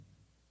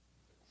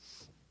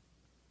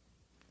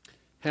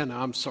Hannah,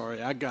 I'm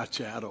sorry, I got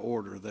you out of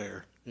order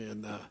there,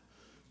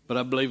 but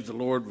I believe the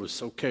Lord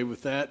was okay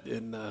with that.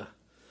 And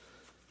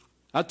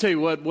I'll tell you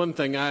what, one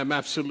thing I am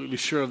absolutely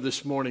sure of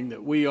this morning,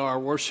 that we are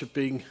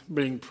worshiping,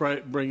 bringing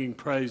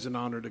praise and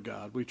honor to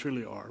God. We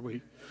truly are.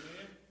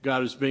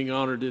 God is being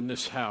honored in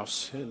this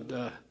house. And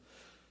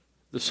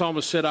the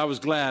psalmist said, I was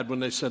glad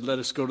when they said, let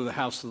us go to the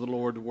house of the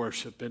Lord to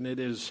worship. And it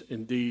is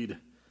indeed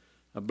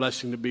a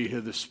blessing to be here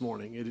this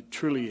morning. It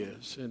truly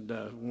is. And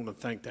I want to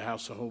thank the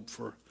House of Hope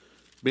for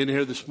being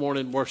here this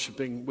morning,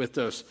 worshiping with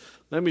us.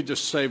 Let me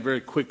just say very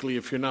quickly,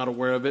 if you're not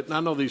aware of it, and I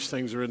know these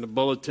things are in the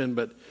bulletin,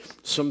 but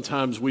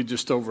sometimes we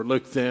just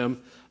overlook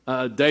them.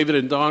 David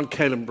and Dawn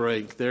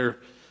Kalenbrink, their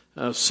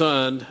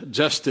son,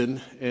 Justin,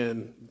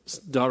 and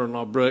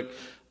daughter-in-law, Brooke,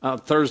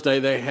 Thursday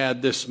they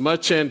had this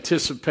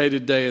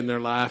much-anticipated day in their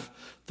life,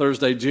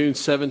 Thursday, June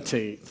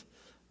 17th.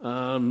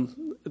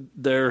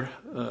 Their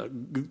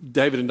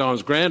David and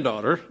Dawn's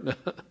granddaughter,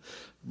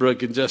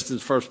 Brooke and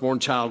Justin's firstborn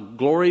child,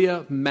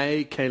 Gloria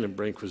May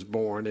Kalenbrink, was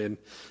born,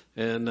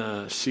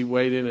 and she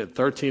weighed in at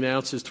 13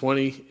 ounces and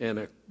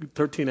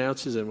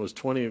was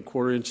 20 and a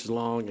quarter inches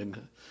long,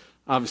 and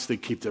obviously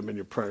keep them in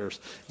your prayers.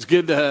 It's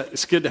good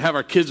to have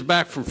our kids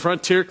back from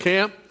Frontier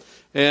Camp,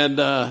 and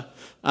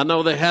I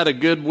know they had a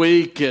good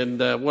week, and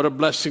what a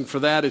blessing for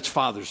that. It's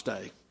Father's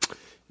Day,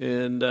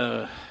 and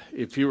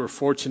if you were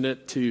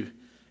fortunate to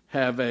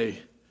have a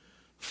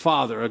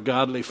father, a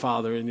godly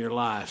father in your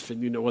life,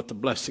 and you know what the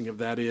blessing of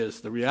that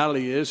is. The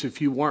reality is,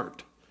 if you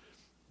weren't,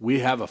 we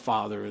have a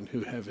Father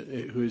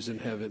who is in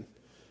heaven,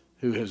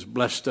 who has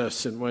blessed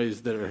us in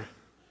ways that are,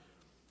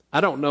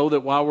 I don't know that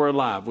while we're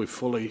alive, we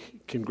fully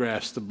can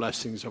grasp the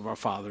blessings of our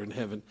Father in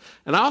heaven.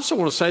 And I also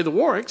want to say the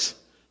Warwicks,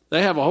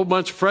 they have a whole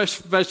bunch of fresh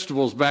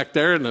vegetables back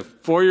there in the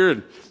foyer,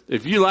 and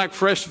if you like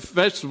fresh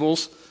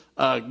vegetables,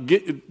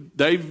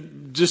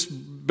 they've just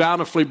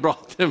bountifully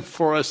brought them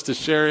for us to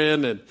share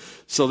in, and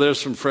so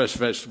there's some fresh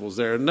vegetables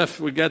there. Enough,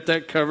 we got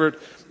that covered.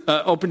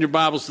 Open your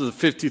Bibles to the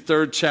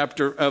 53rd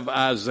chapter of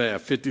Isaiah.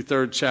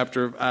 53rd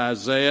chapter of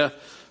Isaiah.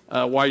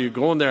 While you're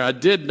going there, I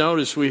did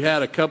notice we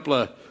had a couple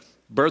of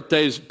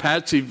birthdays.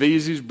 Patsy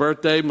Veazey's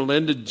birthday,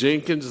 Melinda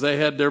Jenkins, they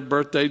had their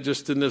birthday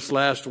just in this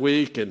last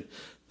week, and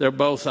they're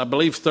both, I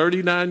believe,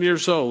 39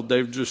 years old.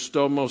 They've just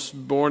almost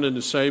born in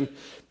the same.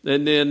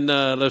 And then,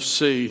 let's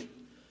see.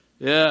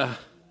 Yeah.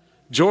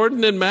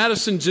 Jordan and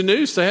Madison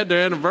Janus, they had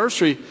their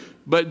anniversary.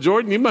 But,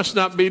 Jordan, you must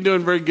not be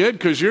doing very good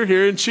because you're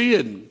here and she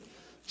isn't.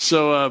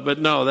 So, but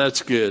no,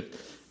 that's good.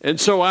 And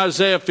so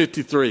Isaiah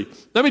 53.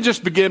 Let me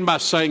just begin by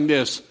saying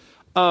this.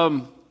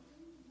 There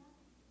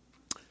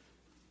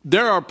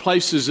are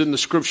places in the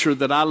Scripture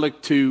that I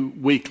look to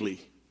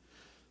weekly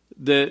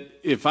that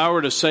if I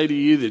were to say to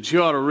you that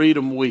you ought to read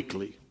them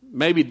weekly,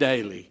 maybe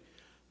daily,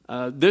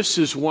 this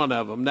is one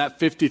of them, that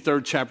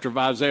 53rd chapter of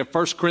Isaiah,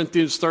 1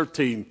 Corinthians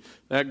 13,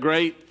 that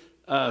great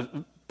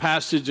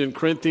passage in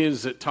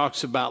Corinthians that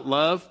talks about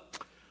love.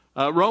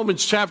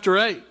 Romans chapter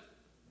 8,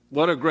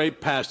 what a great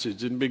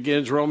passage. It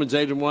begins Romans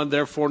 8:1,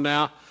 therefore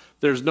now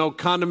there's no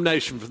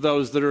condemnation for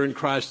those that are in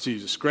Christ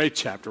Jesus. Great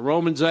chapter.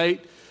 Romans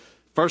 8,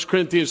 1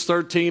 Corinthians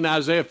 13,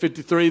 Isaiah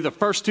 53, the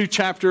first two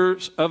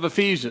chapters of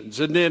Ephesians.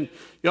 And then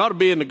you ought to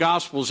be in the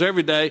Gospels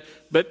every day,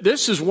 but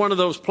this is one of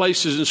those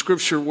places in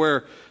Scripture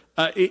where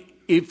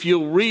if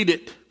you'll read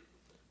it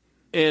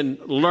and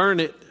learn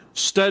it,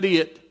 study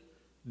it,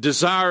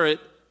 desire it,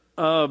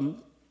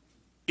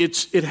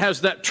 it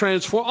has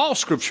that all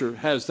Scripture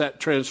has that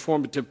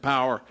transformative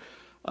power.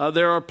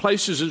 There are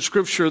places in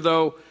Scripture,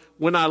 though,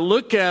 when I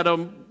look at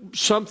them,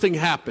 something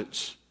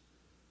happens.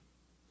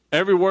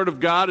 Every word of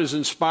God is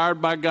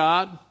inspired by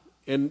God.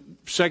 In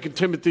 2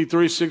 Timothy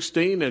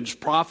 3:16, and it's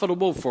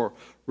profitable for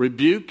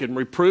rebuke and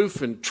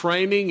reproof and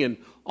training and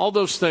all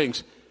those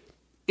things.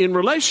 In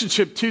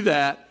relationship to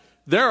that,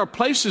 there are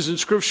places in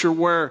Scripture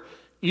where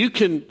you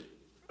can,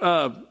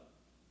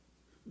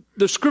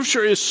 the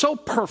Scripture is so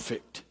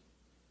perfect.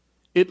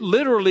 It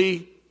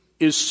literally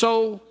is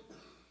so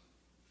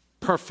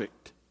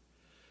perfect.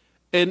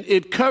 And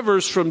it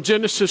covers from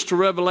Genesis to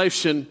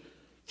Revelation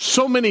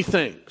so many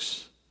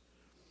things.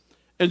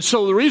 And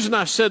so the reason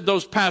I said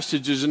those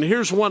passages, and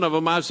here's one of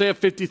them, Isaiah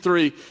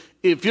 53,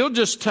 if you'll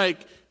just take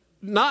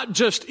not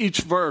just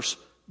each verse,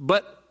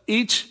 but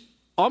each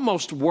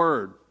almost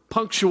word,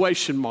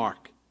 punctuation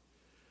mark,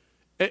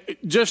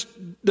 just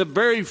the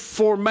very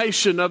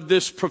formation of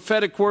this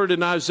prophetic word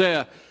in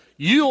Isaiah,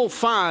 you'll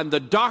find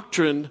the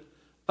doctrine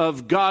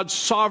of God's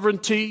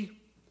sovereignty,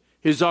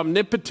 His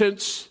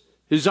omnipotence,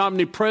 His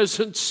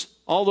omnipresence,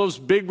 all those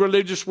big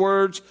religious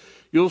words.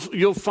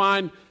 You'll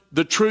find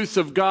the truth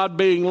of God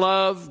being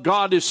love.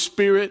 God is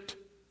spirit.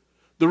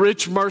 The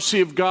rich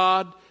mercy of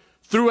God.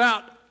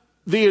 Throughout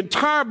the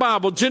entire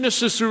Bible,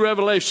 Genesis through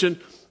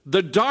Revelation,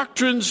 the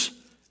doctrines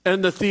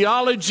and the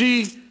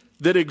theology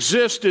that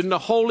exist in the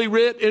Holy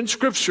Writ in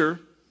Scripture,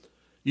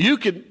 you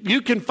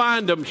can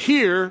find them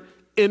here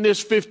in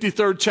this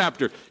 53rd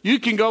chapter. You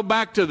can go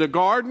back to the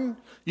garden.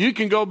 You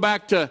can go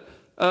back to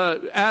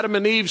Adam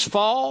and Eve's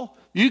fall.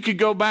 You could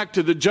go back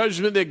to the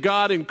judgment that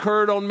God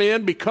incurred on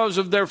men because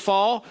of their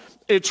fall.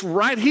 It's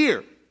right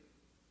here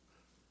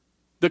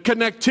the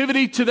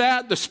connectivity to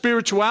that, the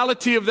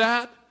spirituality of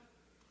that,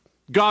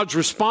 God's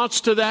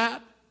response to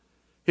that,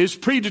 his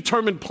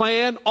predetermined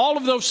plan, all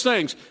of those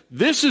things.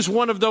 This is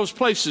one of those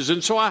places.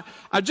 And so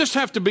I just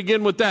have to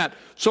begin with that.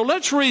 So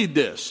let's read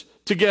this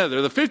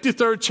together. The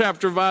 53rd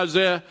chapter of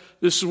Isaiah.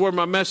 This is where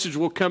my message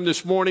will come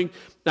this morning.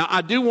 Now,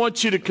 I do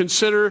want you to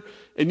consider,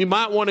 and you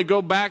might want to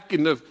go back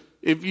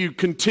if you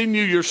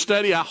continue your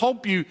study. I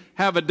hope you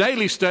have a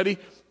daily study,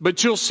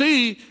 but you'll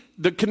see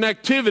the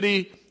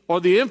connectivity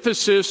or the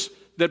emphasis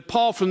that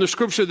Paul, from the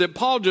scripture that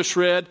Paul just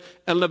read,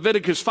 and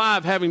Leviticus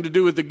 5 having to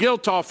do with the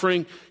guilt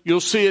offering. You'll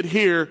see it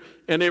here,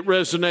 and it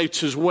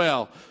resonates as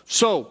well.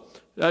 So,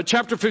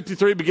 chapter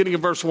 53, beginning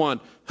in verse 1.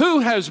 Who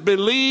has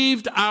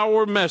believed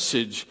our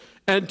message,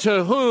 and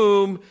to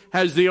whom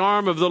has the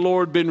arm of the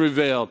Lord been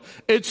revealed?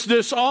 It's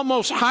this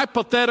almost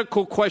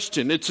hypothetical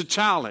question. It's a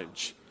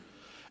challenge.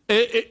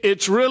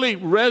 It's really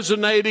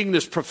resonating,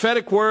 this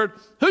prophetic word.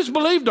 Who's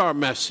believed our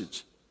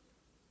message?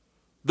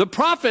 The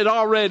prophet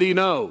already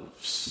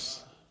knows.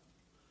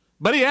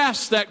 But he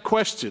asks that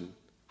question.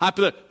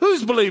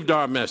 Who's believed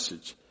our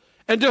message?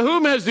 And to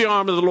whom has the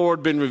arm of the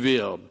Lord been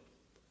revealed?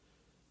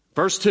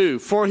 Verse 2,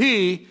 for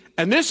he,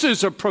 and this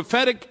is a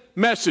prophetic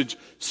message,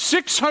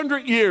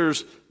 600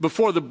 years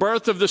before the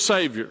birth of the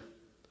Savior,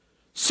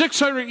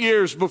 600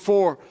 years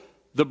before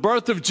the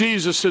birth of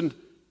Jesus in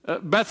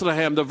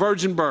Bethlehem, the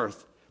virgin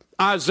birth,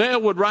 Isaiah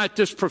would write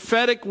this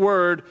prophetic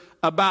word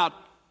about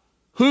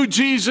who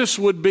Jesus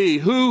would be,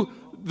 who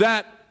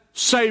that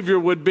Savior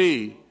would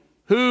be,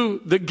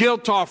 who the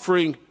guilt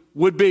offering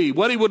would be,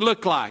 what he would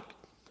look like,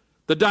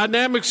 the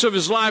dynamics of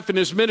his life and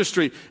his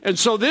ministry. And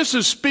so this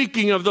is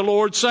speaking of the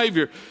Lord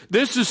Savior.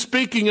 This is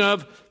speaking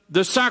of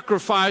the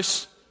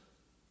sacrifice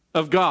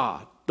of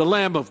God, the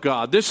Lamb of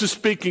God. This is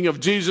speaking of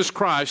Jesus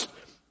Christ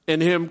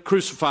and him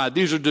crucified.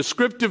 These are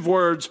descriptive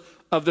words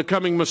of the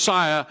coming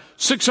Messiah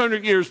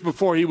 600 years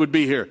before he would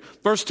be here.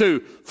 Verse 2,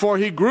 for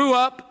he grew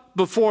up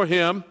before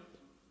him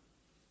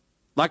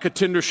like a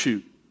tender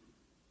shoot,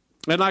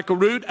 and like a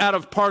root out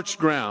of parched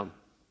ground.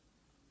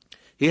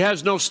 He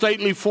has no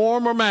stately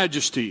form or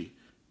majesty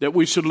that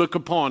we should look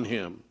upon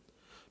him,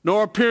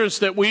 nor appearance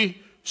that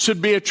we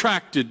should be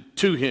attracted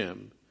to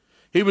him.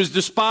 He was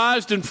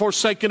despised and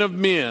forsaken of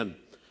men,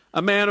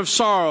 a man of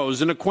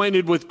sorrows and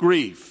acquainted with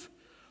grief,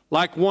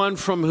 like one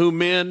from whom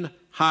men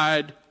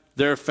hide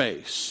their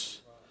face.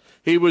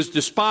 He was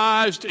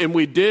despised, and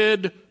we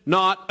did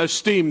not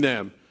esteem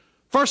them.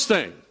 First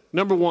thing,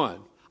 number one,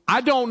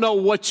 I don't know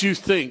what you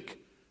think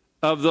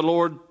of the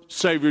Lord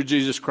Savior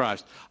Jesus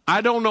Christ.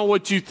 I don't know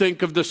what you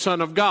think of the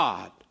Son of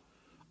God.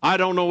 I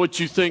don't know what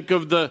you think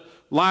of the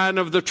Lion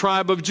of the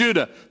tribe of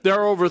Judah. There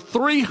are over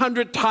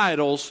 300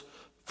 titles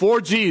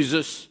for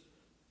Jesus,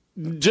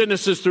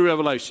 Genesis through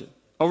Revelation.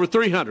 Over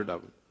 300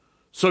 of them.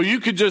 So you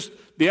could just,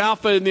 the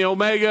Alpha and the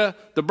Omega,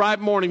 the bright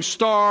morning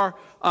star.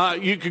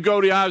 You could go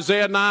to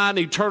Isaiah 9,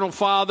 Eternal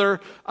Father,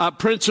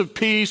 Prince of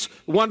Peace,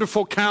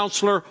 Wonderful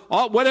Counselor,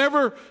 all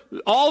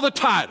the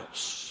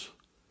titles.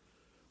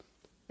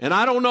 And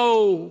I don't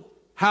know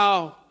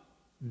how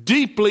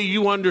deeply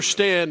you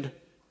understand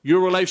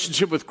your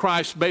relationship with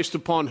Christ based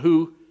upon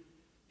who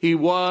he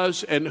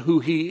was and who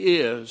he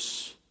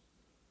is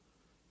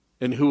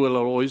and who will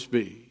always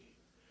be.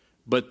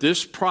 But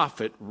this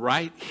prophet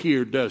right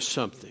here does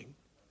something.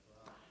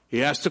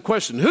 He asked the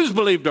question, who's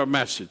believed our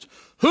message?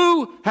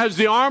 Who has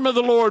the arm of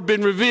the Lord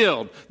been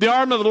revealed? The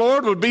arm of the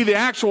Lord would be the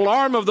actual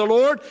arm of the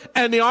Lord,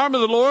 and the arm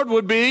of the Lord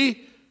would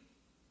be,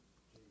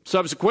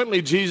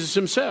 subsequently, Jesus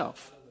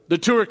himself. The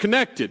two are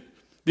connected.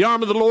 The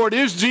arm of the Lord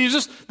is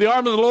Jesus. The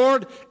arm of the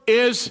Lord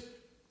is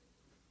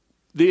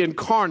the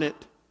incarnate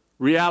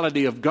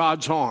reality of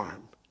God's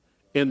arm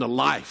in the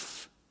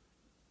life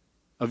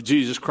of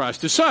Jesus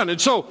Christ, his Son. And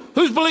so,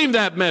 who's believed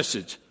that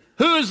message?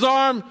 Who has the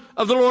arm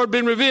of the Lord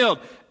been revealed?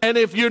 And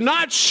if you're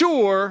not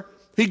sure,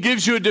 he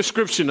gives you a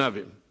description of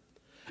him.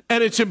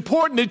 And it's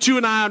important that you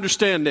and I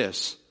understand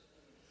this.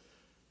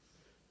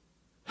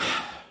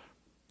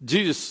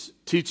 Jesus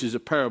teaches a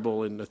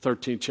parable in the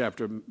 13th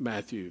chapter of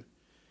Matthew,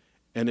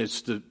 and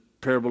it's the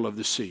parable of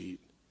the seed.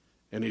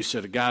 And he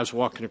said a guy's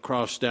walking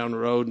across down the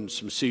road, and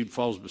some seed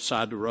falls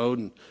beside the road,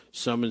 and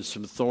some in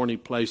some thorny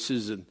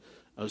places, and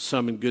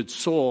some in good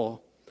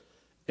soil.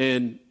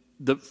 And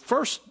the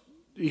first,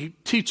 he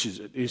teaches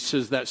it. He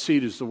says that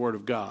seed is the word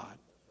of God.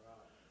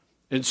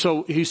 And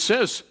so he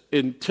says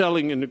in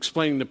telling and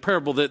explaining the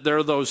parable that there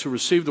are those who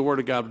receive the word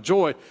of God with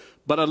joy,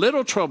 but a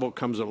little trouble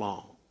comes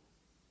along.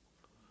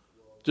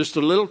 Just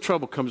a little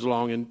trouble comes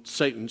along, and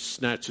Satan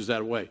snatches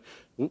that away.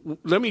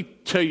 Let me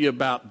tell you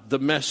about the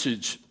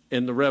message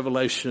and the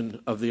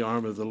revelation of the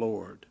arm of the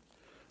Lord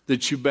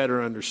that you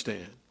better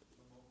understand.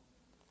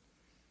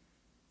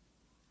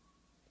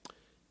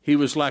 He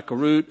was like a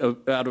root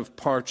out of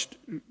parched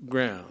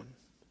ground.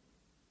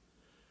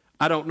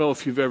 I don't know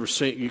if you've ever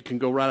seen, you can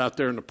go right out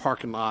there in the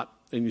parking lot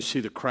and you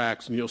see the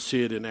cracks, and you'll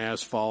see it in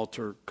asphalt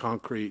or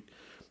concrete,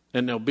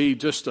 and there'll be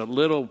just a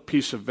little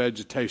piece of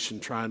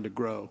vegetation trying to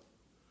grow.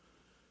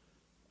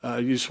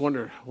 You just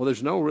wonder, well,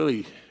 there's no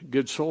really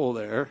good soil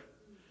there.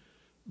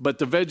 but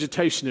the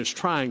vegetation is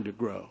trying to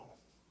grow.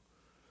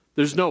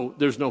 There's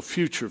no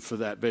future for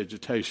that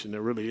vegetation.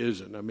 There really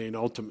isn't. I mean,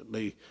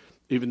 ultimately,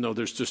 even though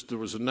there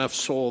was enough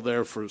soil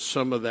there for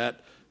some of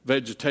that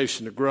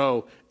vegetation to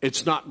grow,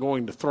 it's not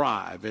going to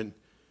thrive,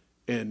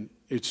 and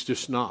it's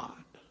just not.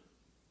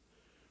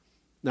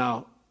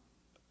 Now,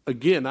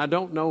 again, I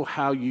don't know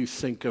how you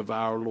think of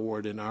our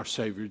Lord and our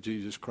Savior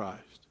Jesus Christ.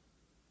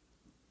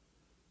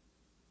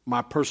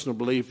 My personal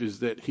belief is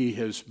that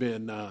he's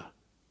been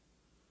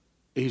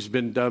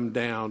dumbed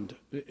down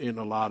in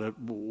a lot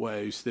of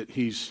ways. That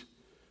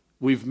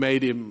we've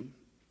made him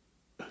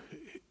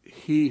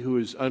he who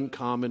is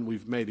uncommon.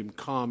 We've made him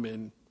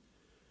common.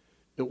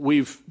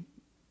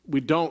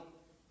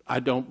 I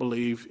don't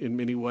believe in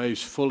many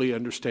ways fully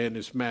understand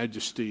his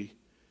majesty.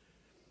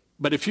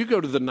 But if you go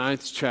to the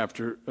 9th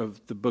chapter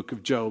of the book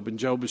of Job, and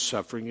Job is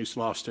suffering, he's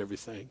lost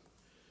everything.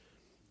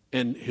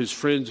 And his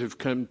friends have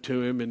come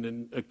to him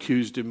and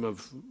accused him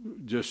of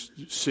just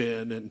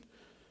sin. And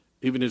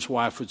even his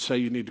wife would say,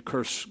 you need to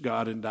curse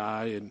God and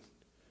die.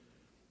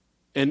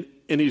 And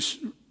he's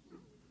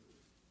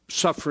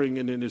suffering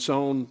and in his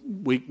own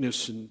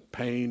weakness and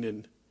pain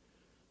and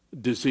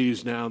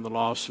disease now and the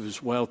loss of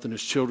his wealth and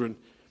his children.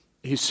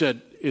 He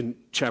said in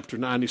chapter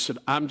 9, he said,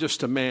 I'm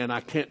just a man. I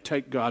can't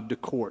take God to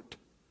court.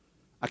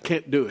 I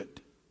can't do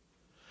it.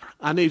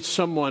 I need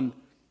someone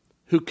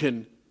who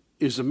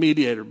is a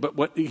mediator. But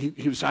what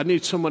he was, I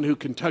need someone who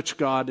can touch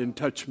God and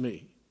touch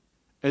me,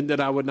 and that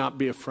I would not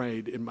be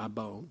afraid in my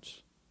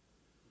bones.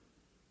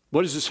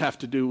 What does this have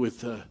to do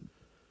with the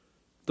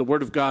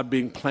Word of God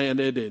being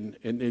planted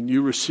and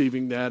you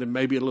receiving that and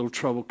maybe a little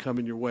trouble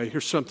coming your way?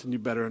 Here's something you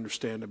better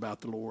understand about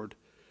the Lord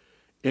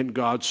and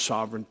God's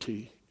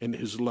sovereignty and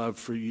his love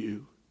for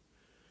you.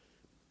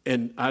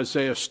 And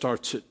Isaiah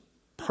starts it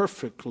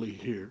perfectly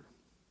here.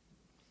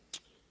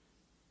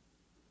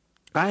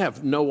 I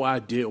have no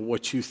idea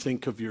what you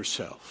think of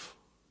yourself.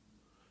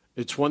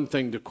 It's one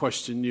thing to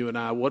question you and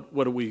I, what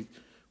do we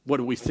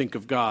think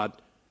of God?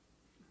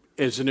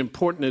 As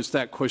important as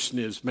that question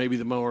is, maybe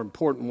the more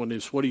important one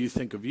is, what do you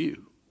think of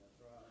you?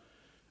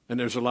 And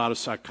there's a lot of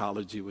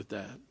psychology with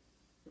that.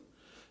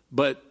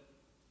 But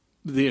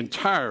the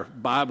entire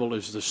Bible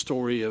is the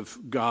story of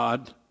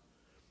God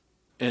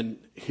and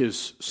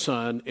his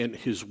Son and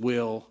his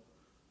will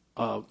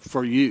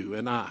for you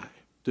and I.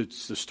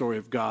 It's the story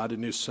of God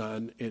and his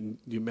Son and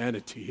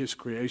humanity, his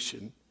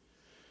creation.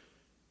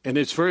 And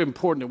it's very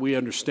important that we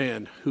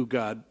understand who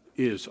God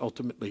is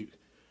ultimately,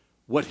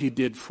 what he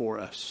did for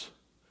us.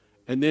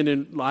 And then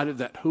in light of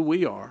that, who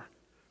we are.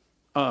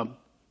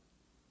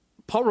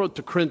 Paul wrote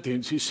to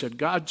Corinthians, he said,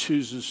 God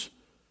chooses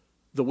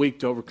the weak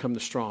to overcome the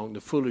strong,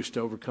 the foolish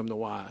to overcome the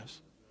wise,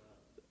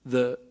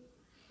 the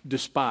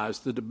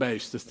despised, the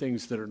debased, the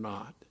things that are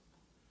not.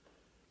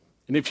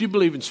 And if you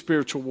believe in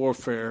spiritual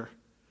warfare,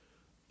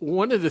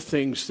 one of the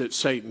things that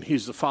Satan,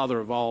 he's the father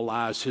of all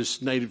lies,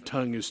 his native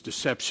tongue is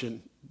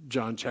deception,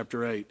 John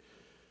chapter 8.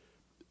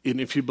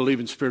 And if you believe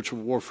in spiritual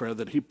warfare,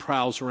 that he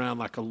prowls around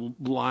like a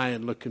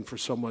lion looking for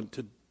someone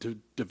to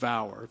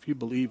devour, if you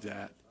believe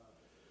that.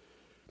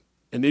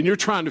 And then you're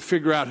trying to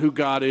figure out who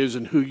God is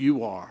and who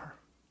you are.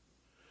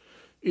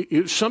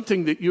 It's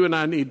something that you and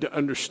I need to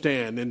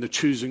understand in the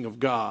choosing of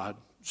God.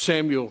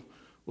 Samuel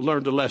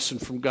learned a lesson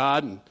from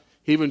God, and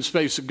he even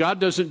space that God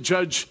doesn't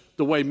judge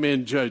the way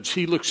men judge.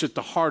 He looks at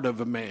the heart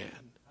of a man.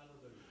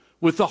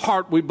 With the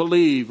heart we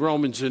believe,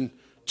 Romans in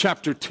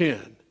chapter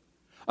 10.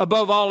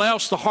 Above all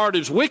else, the heart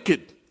is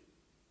wicked.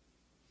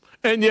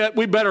 And yet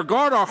we better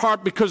guard our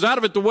heart, because out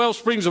of it the well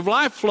springs of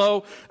life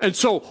flow. And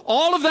so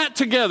all of that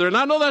together, and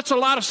I know that's a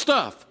lot of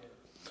stuff,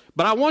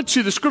 but I want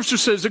you, the scripture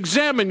says,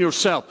 examine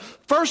yourself.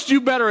 First, you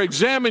better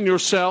examine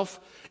yourself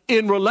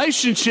in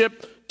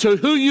relationship to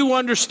who you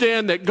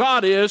understand that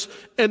God is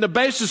and the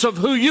basis of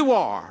who you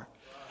are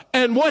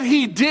and what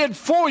he did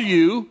for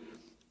you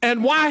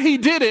and why he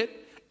did it,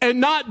 and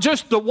not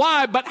just the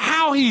why, but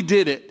how he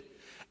did it.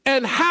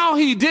 And how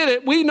he did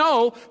it, we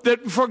know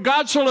that for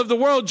God so loved the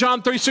world,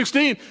 John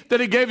 3:16,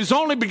 that he gave his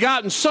only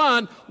begotten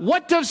son.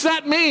 What does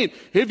that mean?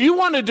 If you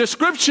want a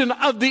description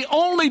of the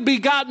only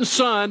begotten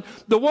son,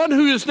 the one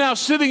who is now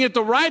sitting at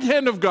the right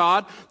hand of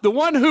God, the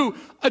one who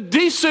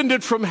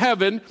descended from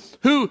heaven,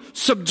 who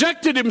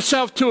subjected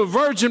himself to a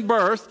virgin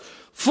birth,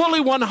 fully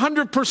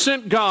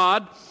 100%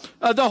 God,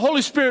 the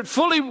Holy Spirit,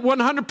 fully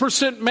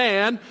 100%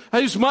 man,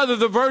 his mother,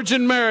 the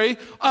Virgin Mary,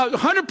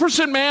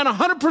 100% man,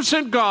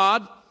 100%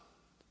 God.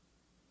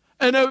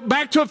 And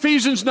back to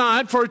Ephesians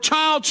 9, for a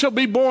child shall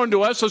be born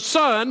to us, a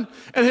son,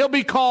 and he'll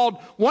be called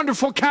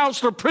Wonderful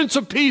Counselor, Prince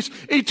of Peace,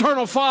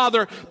 Eternal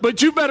Father.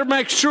 But you better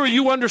make sure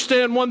you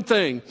understand one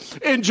thing.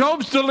 In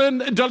Job's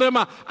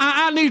dilemma,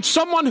 I need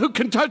someone who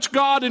can touch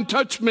God and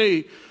touch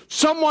me.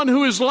 Someone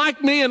who is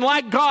like me and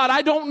like God.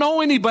 I don't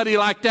know anybody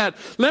like that.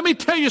 Let me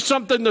tell you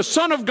something. The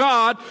Son of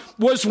God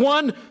was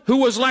one who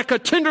was like a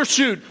tender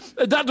shoot.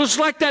 That was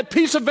like that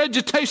piece of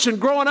vegetation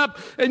growing up,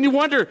 and you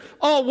wonder,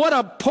 oh, what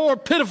a poor,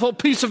 pitiful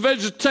piece of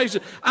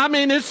vegetation. I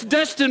mean, it's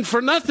destined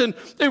for nothing.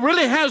 It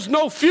really has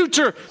no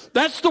future.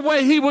 That's the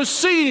way he was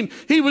seen.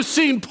 He was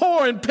seen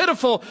poor and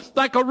pitiful,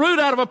 like a root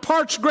out of a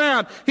parched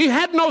ground. He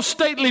had no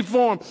stately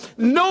form.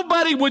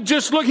 Nobody would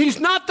just look.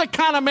 He's not the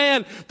kind of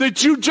man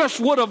that you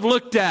just would have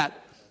looked at.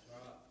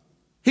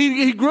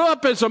 He grew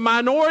up as a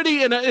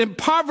minority in an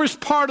impoverished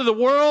part of the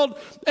world,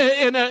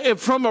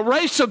 from a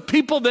race of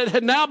people that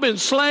had now been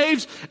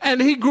slaves. And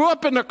he grew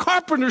up in a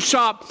carpenter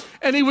shop,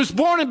 and he was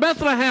born in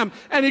Bethlehem,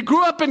 and he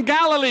grew up in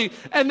Galilee,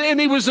 and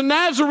he was a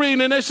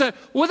Nazarene. And they said,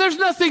 well, there's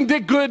nothing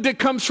good that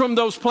comes from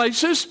those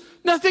places.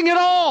 Nothing at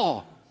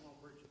all.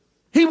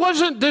 He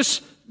wasn't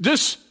this,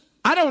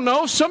 I don't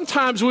know,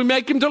 sometimes we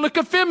make him to look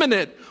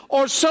effeminate,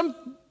 or something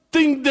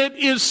that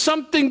is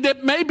something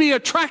that may be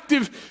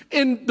attractive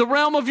in the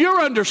realm of your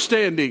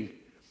understanding.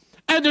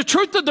 And the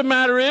truth of the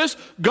matter is,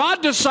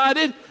 God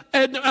decided,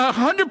 and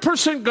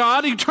 100%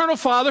 God, eternal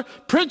Father,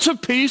 Prince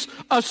of Peace,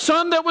 a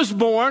son that was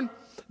born,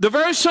 the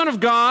very Son of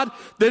God,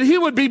 that he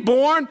would be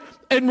born,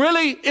 and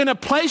really in a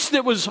place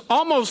that was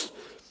almost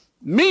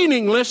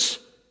meaningless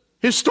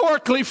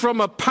historically from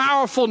a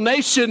powerful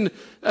nation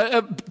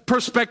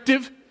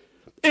perspective.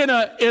 In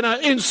a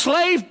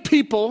enslaved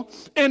people,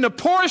 in the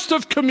poorest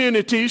of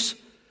communities,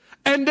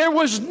 and there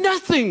was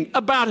nothing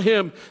about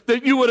him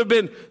that you would have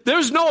been,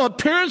 there's no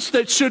appearance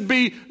that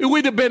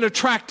we'd have been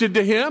attracted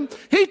to him.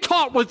 He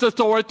taught with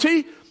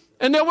authority,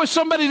 and there was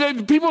somebody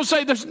that people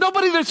say, there's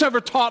nobody that's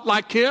ever taught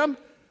like him.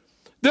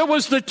 There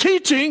was the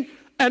teaching,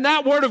 and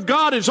that word of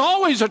God is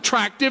always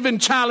attractive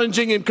and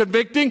challenging and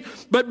convicting.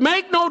 But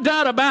make no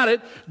doubt about it,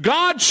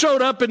 God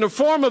showed up in the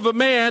form of a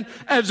man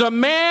as a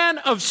man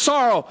of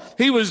sorrow.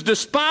 He was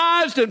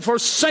despised and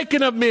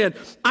forsaken of men.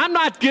 I'm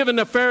not giving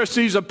the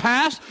Pharisees a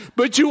pass,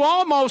 but you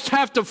almost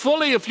have to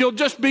fully, if you'll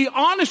just be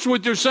honest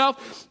with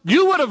yourself,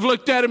 you would have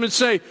looked at him and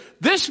say,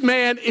 this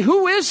man,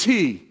 who is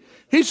he?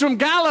 He's from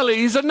Galilee.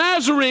 He's a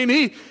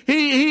Nazarene.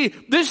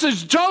 This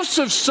is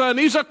Joseph's son.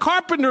 He's a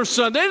carpenter's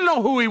son. They didn't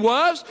know who he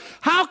was.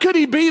 How could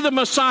he be the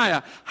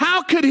Messiah?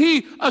 How could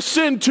he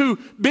ascend to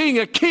being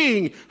a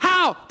king?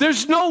 How?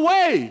 There's no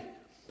way.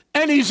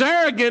 And he's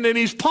arrogant and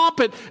he's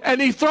pompous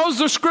and he throws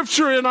the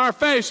scripture in our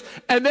face.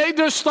 And they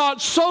just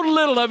thought so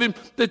little of him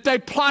that they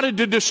plotted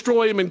to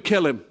destroy him and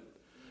kill him.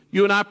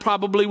 You and I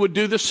probably would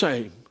do the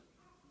same.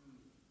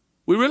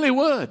 We really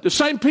would. The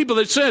same people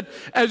that said,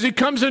 as he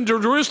comes into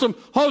Jerusalem,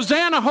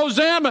 Hosanna,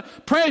 Hosanna,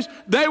 praise,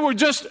 they were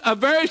just a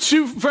very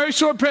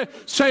short prayer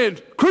saying,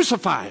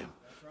 crucify him,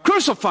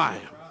 crucify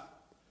him.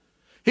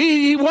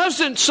 He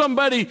wasn't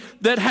somebody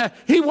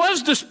he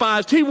was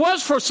despised. He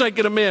was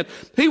forsaken of men.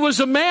 He was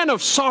a man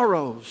of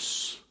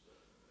sorrows.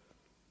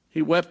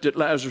 He wept at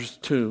Lazarus'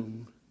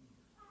 tomb.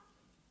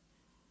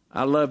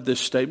 I love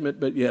this statement,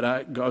 but yet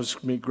it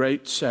caused me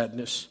great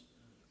sadness.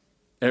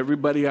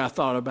 Everybody I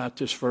thought about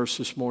this verse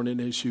this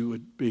morning as you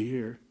would be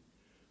here.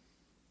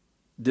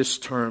 This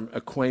term,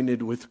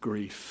 acquainted with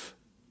grief.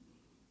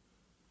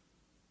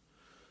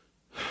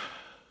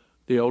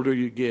 The older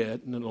you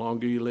get and the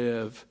longer you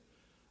live,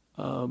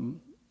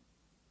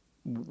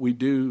 we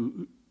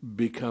do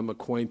become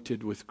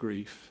acquainted with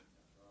grief.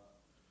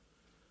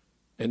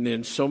 And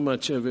then so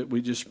much of it we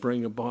just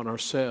bring upon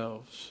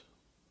ourselves.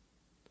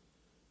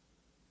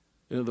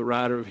 You know, the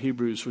writer of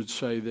Hebrews would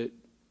say that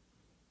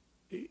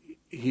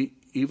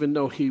even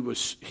though he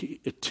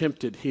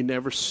attempted, he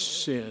never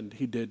sinned.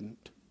 He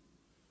didn't.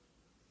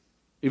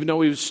 Even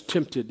though he was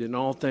tempted in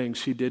all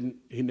things, he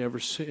never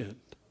sinned.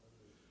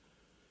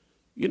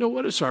 You know,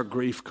 what does our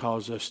grief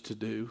cause us to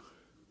do?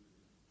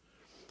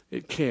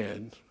 It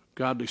can.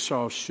 Godly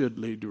sorrow should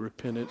lead to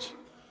repentance.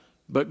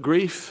 But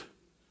grief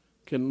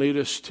can lead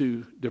us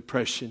to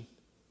depression.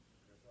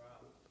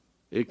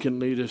 It can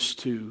lead us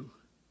to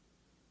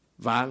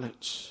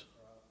violence.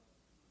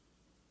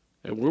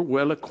 And we're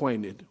well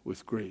acquainted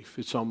with grief.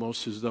 It's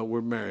almost as though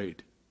we're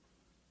married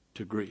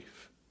to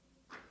grief.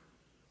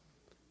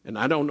 And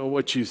I don't know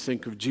what you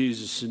think of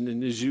Jesus.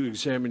 And as you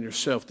examine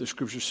yourself, the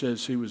scripture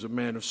says he was a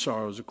man of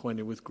sorrows,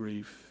 acquainted with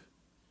grief.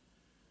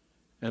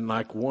 And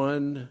like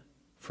one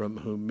from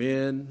whom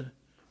men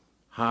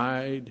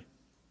hide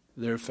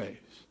their face.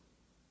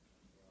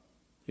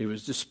 He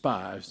was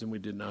despised and we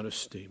did not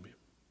esteem him.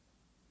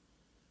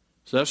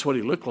 So that's what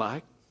he looked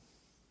like.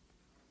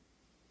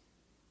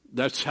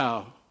 That's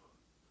how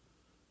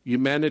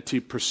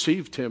humanity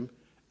perceived him,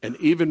 and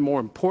even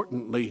more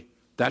importantly,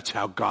 that's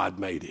how God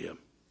made him.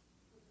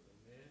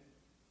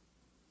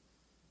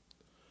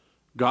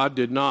 God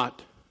did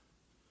not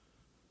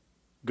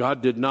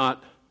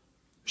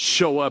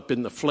show up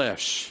in the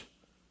flesh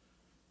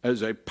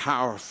as a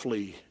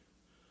powerfully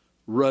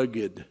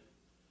rugged,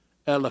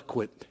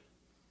 eloquent,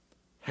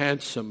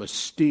 handsome,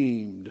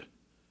 esteemed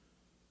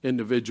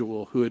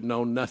individual who had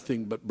known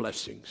nothing but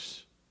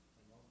blessings.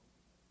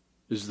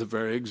 Is the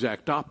very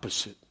exact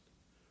opposite.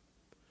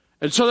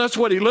 And so that's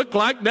what he looked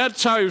like.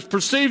 That's how he was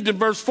perceived in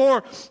verse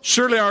 4.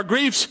 Surely our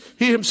griefs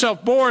he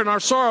himself bore, and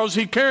our sorrows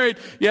he carried.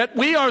 Yet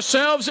we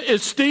ourselves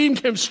esteemed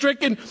him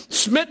stricken,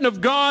 smitten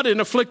of God, and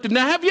afflicted.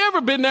 Now, have you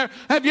ever been there?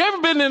 Have you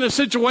ever been in a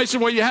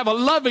situation where you have a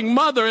loving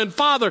mother and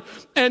father,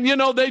 and,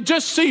 they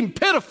just seem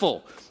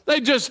pitiful? They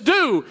just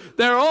do.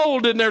 They're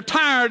old and they're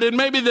tired, and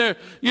maybe they're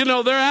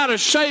out of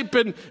shape,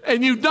 and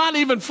you not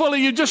even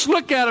fully, you just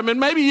look at them, and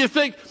maybe you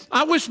think,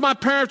 I wish my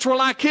parents were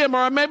like him,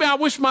 or maybe I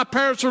wish my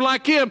parents were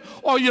like him.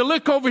 Or you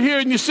look over here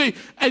and you see,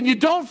 and you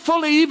don't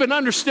fully even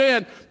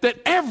understand that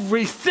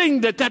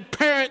everything that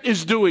parent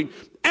is doing,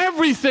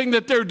 everything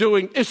that they're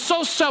doing is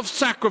so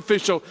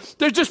self-sacrificial.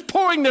 They're just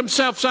pouring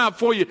themselves out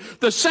for you.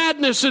 The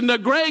sadness and the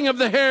graying of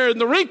the hair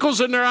and the wrinkles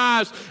in their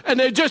eyes.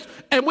 And you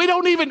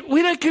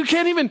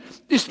can't even,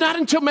 it's not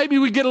until maybe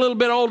we get a little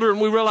bit older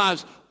and we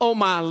realize, oh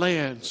my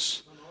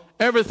lands,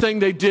 everything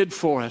they did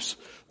for us.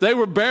 They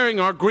were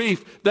bearing our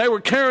grief. They were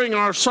carrying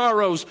our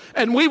sorrows.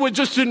 And we were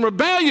just in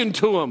rebellion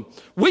to them.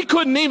 We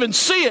couldn't even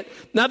see it.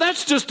 Now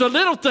that's just a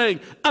little thing.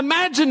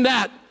 Imagine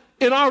that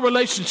in our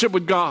relationship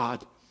with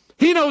God.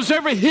 He knows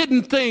every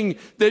hidden thing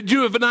that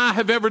you and I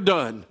have ever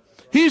done.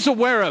 He's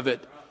aware of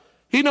it.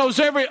 He knows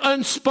every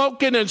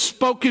unspoken and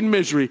spoken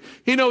misery.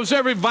 He knows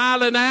every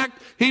violent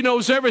act. He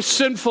knows every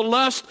sinful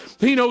lust.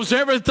 He knows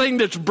everything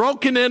that's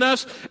broken in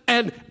us.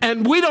 And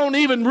we don't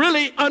even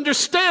really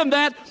understand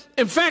that.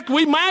 In fact,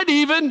 we might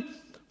even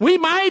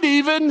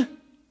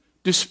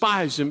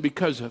despise him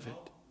because of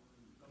it.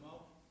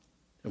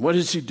 And what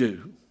does he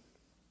do?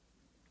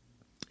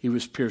 He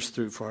was pierced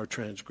through for our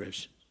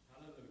transgressions.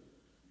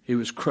 He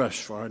was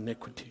crushed for our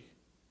iniquity.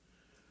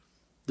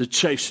 The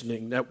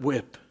chastening, that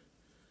whip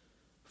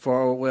for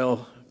our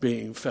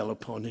well-being fell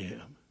upon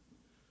him.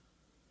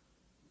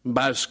 And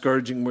by his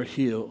scourging we're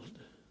healed.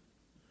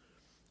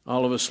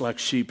 All of us like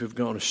sheep have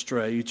gone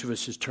astray. Each of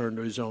us has turned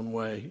to his own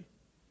way.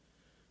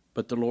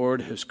 But the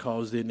Lord has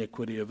caused the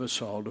iniquity of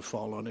us all to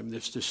fall on him.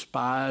 This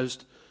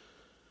despised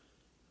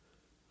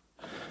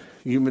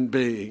human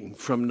being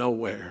from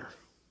nowhere,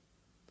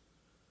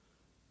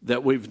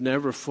 that we've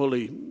never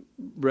fully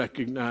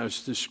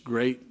recognized this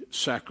great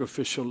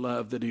sacrificial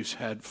love that he's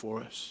had for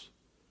us.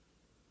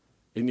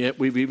 And yet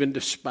we've even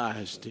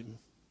despised him.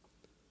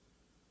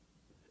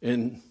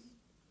 And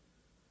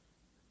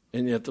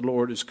yet the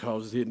Lord has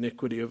caused the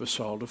iniquity of us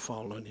all to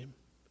fall on him.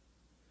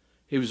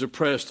 He was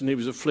oppressed and he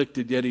was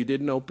afflicted, yet he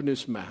didn't open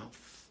his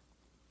mouth.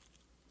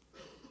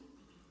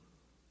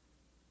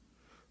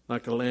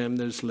 Like a lamb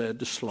that is led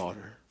to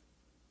slaughter.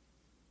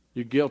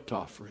 Your guilt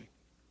offering.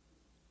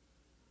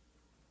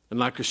 And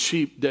like a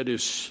sheep that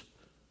is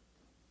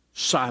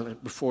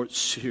silent before its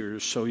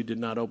shears, so he did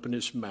not open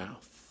his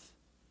mouth.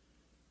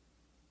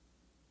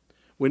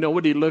 We know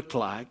what he looked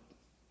like.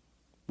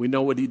 We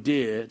know what he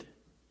did.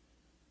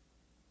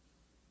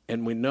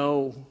 And we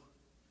know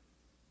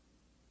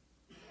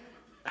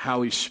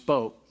how he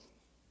spoke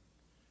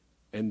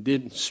and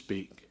didn't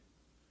speak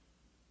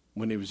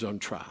when he was on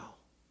trial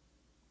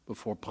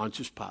before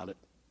Pontius Pilate,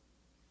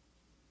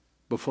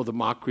 before the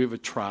mockery of a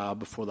trial,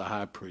 before the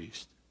high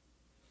priest.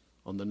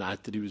 On the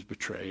night that he was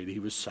betrayed, he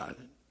was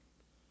silent.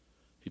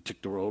 He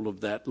took the role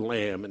of that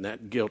lamb and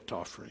that guilt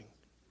offering.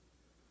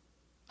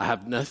 I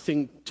have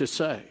nothing to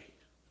say.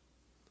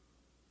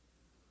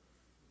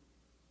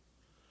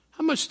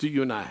 How much do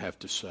you and I have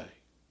to say?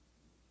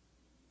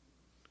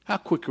 How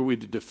quick are we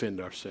to defend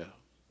ourselves?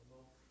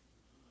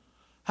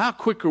 How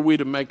quick are we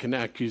to make an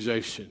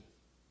accusation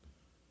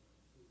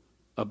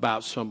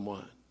about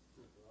someone?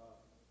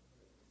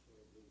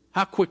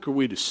 How quick are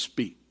we to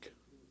speak?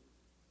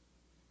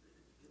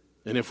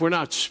 And if we're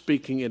not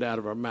speaking it out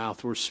of our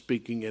mouth, we're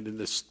speaking it in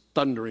this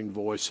thundering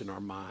voice in our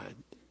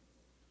mind,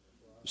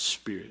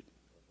 spirit.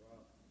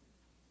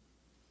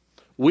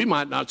 We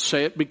might not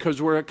say it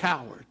because we're a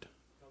coward.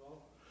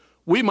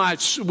 We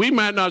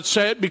might not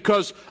say it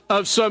because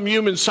of some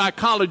human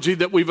psychology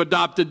that we've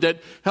adopted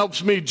that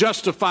helps me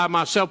justify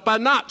myself by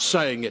not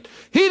saying it.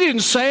 He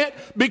didn't say it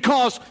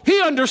because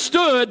he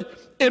understood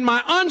in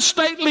my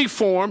unstately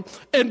form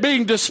and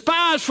being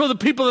despised for the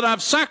people that I've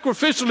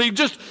sacrificially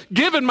just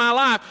given my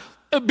life,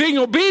 being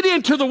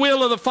obedient to the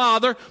will of the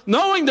Father,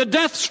 knowing the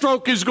death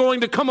stroke is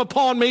going to come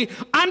upon me,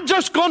 I'm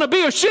just going to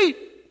be a sheep.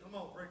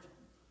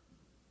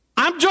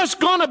 I'm just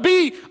going to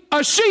be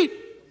a sheep.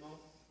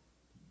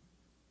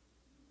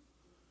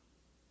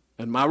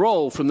 And my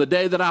role from the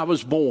day that I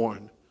was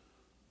born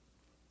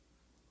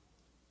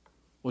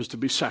was to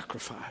be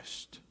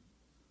sacrificed.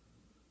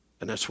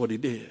 And that's what he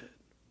did.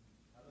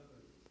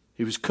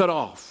 He was cut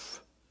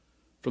off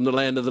from the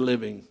land of the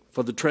living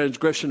for the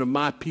transgression of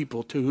my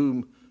people to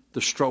whom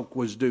the stroke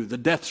was due, the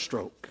death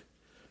stroke.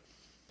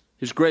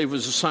 His grave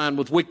was assigned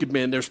with wicked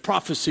men. There's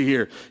prophecy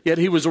here. Yet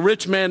he was a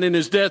rich man in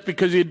his death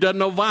because he had done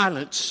no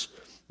violence,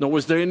 nor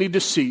was there any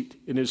deceit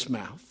in his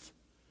mouth.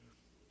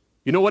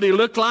 You know what he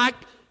looked like?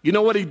 You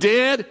know what he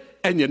did?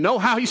 And you know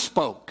how he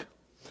spoke.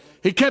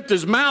 He kept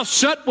his mouth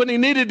shut when he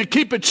needed to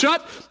keep it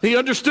shut. He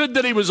understood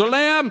that he was a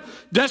lamb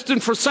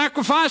destined for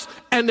sacrifice,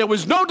 and there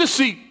was no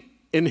deceit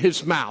in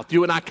his mouth.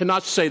 You and I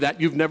cannot say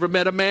that. You've never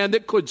met a man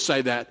that could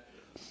say that.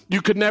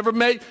 You've never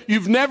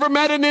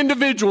met an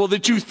individual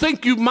that you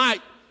think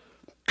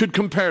could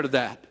compare to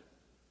that.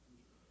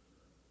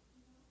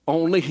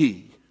 Only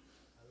he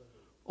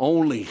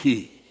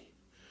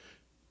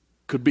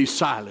could be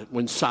silent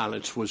when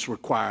silence was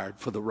required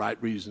for the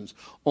right reasons.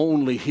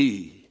 Only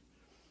he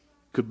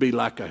could be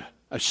like a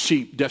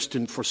sheep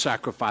destined for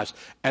sacrifice.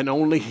 And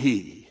only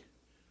he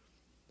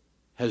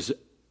has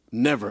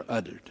never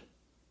uttered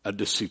a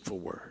deceitful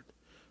word.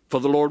 For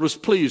the Lord was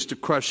pleased to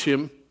crush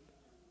him,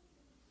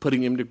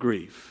 putting him to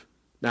grief.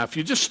 Now, if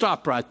you just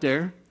stop right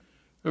there,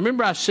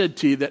 remember I said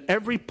to you that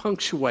every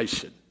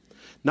punctuation,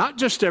 not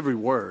just every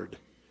word,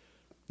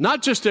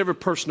 not just every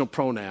personal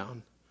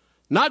pronoun,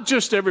 not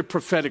just every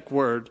prophetic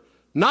word,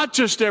 not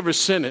just every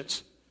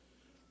sentence,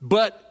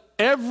 but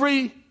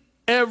every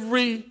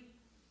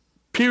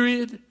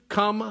period,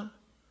 comma,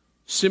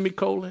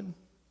 semicolon.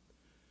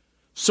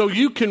 So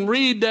you can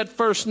read that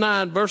first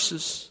 9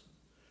 verses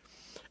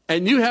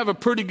and you have a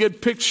pretty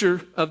good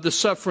picture of the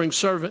suffering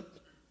servant.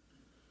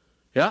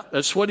 Yeah,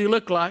 that's what he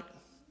looked like.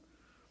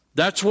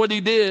 That's what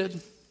he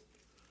did.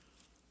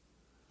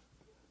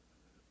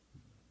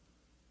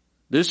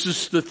 This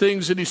is the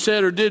things that he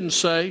said or didn't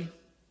say.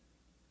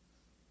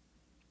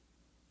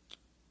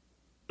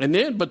 And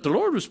then, but the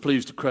Lord was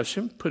pleased to crush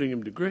him, putting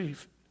him to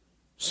grief.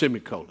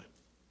 Semicolon.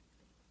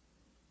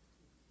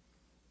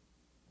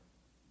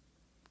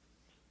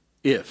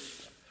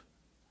 If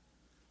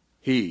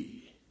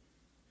he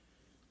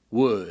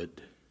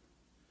would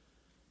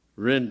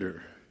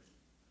render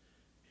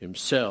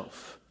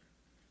himself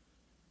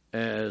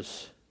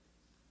as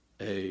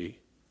a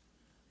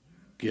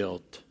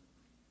guilt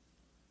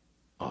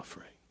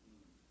offering.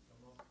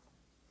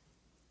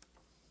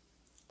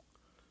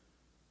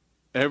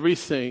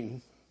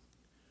 Everything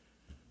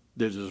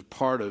that is a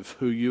part of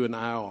who you and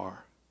I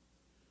are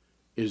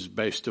is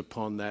based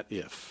upon that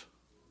if.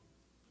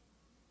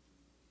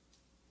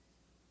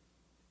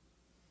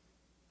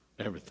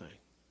 Everything.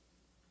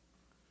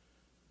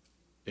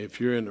 If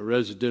you're in a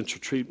residential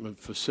treatment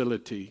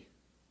facility,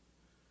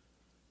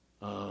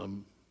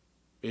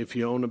 if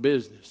you own a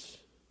business,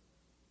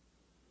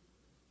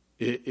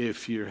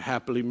 if you're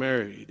happily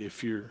married,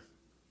 if you're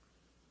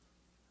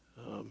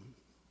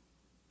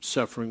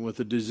suffering with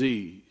a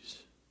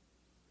disease,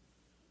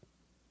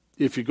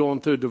 if you're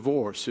going through a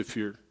divorce, if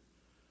your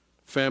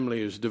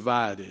family is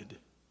divided,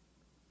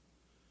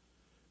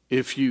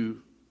 if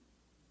you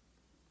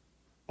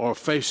are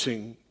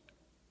facing,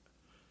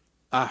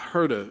 I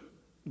heard a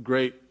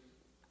great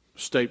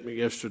statement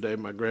yesterday.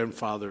 My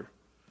grandfather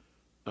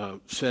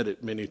said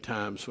it many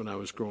times when I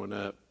was growing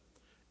up,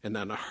 and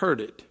then I heard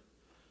it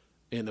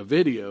in a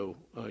video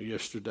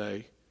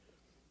yesterday.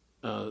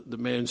 The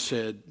man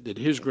said that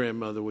his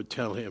grandmother would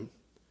tell him,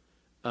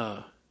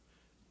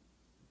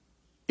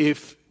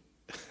 if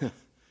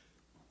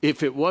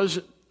it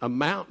wasn't a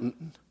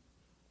mountain,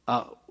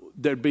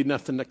 there'd be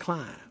nothing to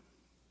climb.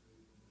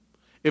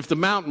 If the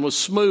mountain was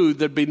smooth,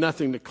 there'd be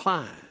nothing to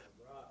climb.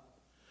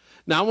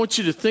 Now, I want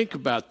you to think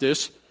about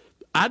this.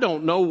 I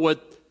don't know what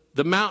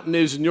the mountain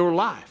is in your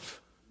life.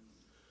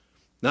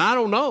 Now, I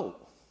don't know.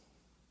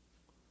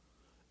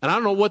 And I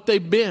don't know what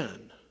they've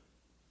been.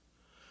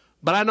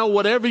 But I know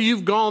whatever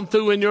you've gone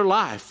through in your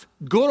life,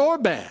 good or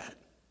bad,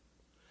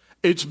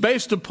 it's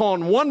based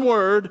upon one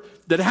word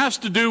that has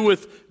to do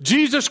with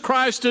Jesus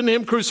Christ and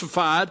Him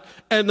crucified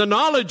and the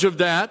knowledge of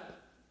that.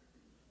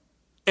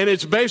 And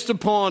it's based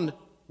upon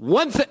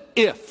one thing,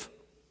 if.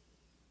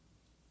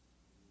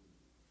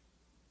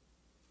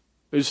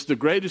 It's the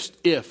greatest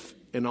if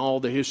in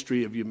all the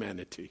history of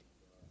humanity.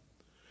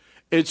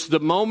 It's the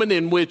moment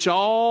in which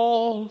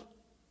all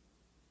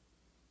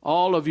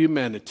of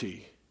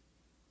humanity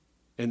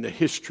and the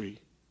history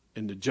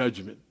and the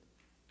judgment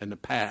and the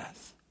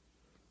path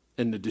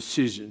and the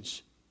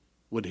decisions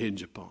would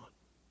hinge upon.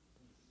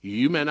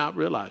 You may not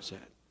realize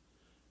that.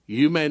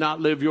 You may not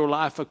live your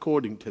life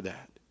according to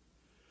that.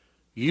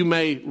 You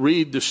may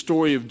read the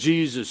story of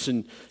Jesus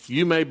and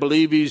you may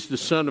believe He's the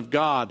Son of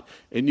God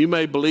and you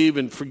may believe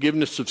in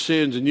forgiveness of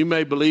sins and you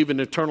may believe in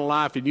eternal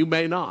life and you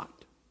may not.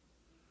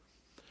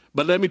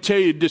 But let me tell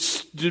you,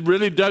 this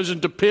really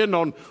doesn't depend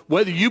on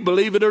whether you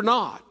believe it or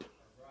not.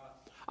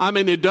 I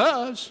mean, it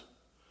does.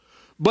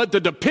 But the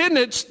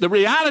dependence, the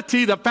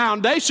reality, the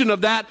foundation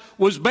of that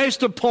was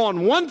based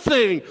upon one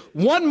thing,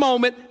 one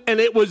moment, and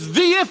it was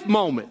the if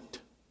moment.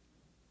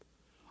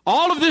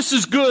 All of this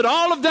is good.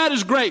 All of that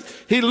is great.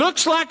 He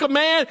looks like a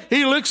man.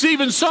 He looks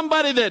even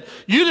somebody that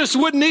you just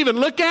wouldn't even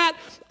look at.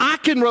 I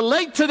can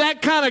relate to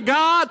that kind of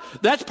God.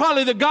 That's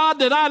probably the God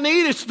that I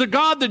need. It's the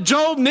God that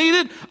Job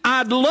needed.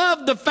 I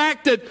love the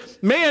fact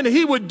that, man,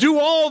 He would do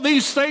all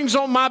these things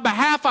on my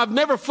behalf. I've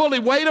never fully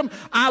weighed Him.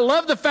 I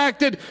love the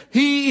fact that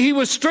He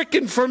was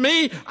stricken for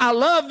me. I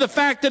love the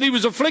fact that He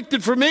was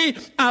afflicted for me.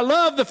 I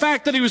love the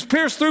fact that He was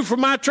pierced through for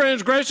my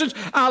transgressions.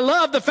 I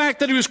love the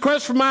fact that He was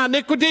crushed for my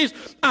iniquities.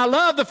 I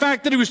love the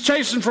fact that He was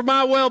chastened for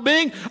my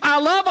well-being. I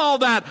love all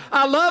that.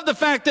 I love the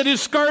fact that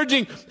His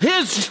scourging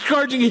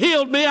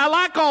healed me. I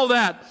like all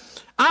that.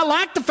 I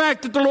like the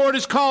fact that the Lord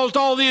has caused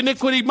all the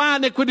iniquity, my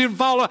iniquity to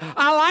follow.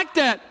 I like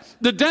that.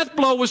 the death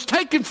blow was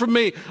taken from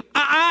me.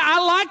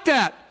 I like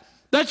that.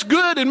 That's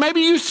good. And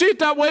maybe you see it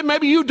that way.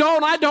 Maybe you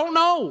don't. I don't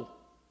know.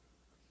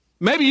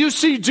 Maybe you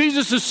see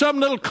Jesus as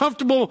some little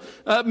comfortable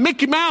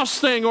Mickey Mouse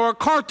thing, or a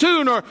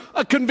cartoon, or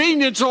a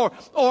convenience, or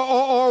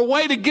a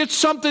way to get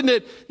something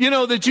that,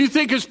 that you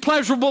think is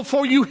pleasurable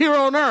for you here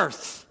on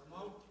earth.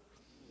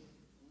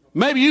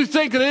 Maybe you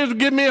think that it'll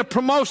give me a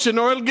promotion,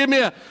 or it'll give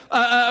me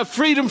a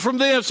freedom from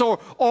this, or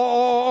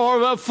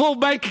a full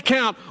bank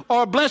account,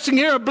 or a blessing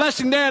here, a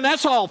blessing there, and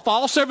that's all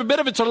false. Every bit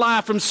of it's a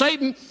lie from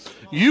Satan.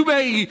 You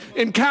may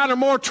encounter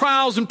more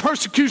trials and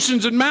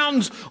persecutions and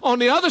mountains on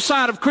the other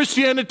side of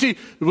Christianity,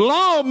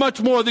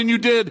 much more than you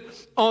did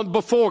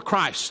before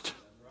Christ.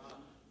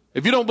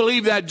 If you don't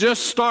believe that,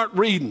 just start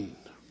reading.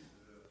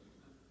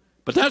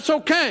 But that's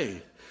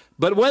okay.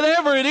 But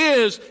whatever it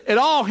is, it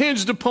all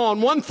hinged upon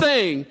one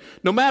thing,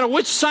 no matter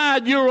which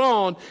side you're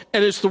on,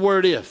 and it's the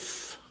word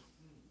if.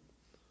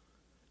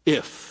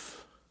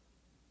 If.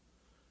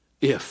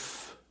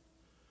 If.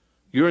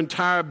 Your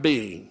entire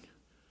being,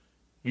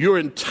 your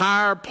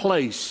entire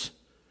place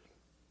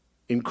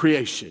in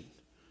creation,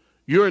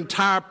 your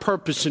entire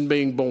purpose in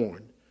being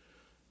born.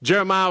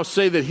 Jeremiah will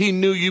say that he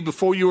knew you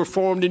before you were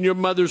formed in your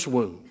mother's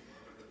womb.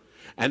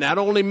 And that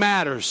only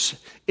matters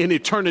in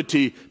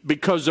eternity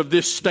because of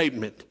this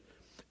statement.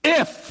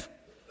 If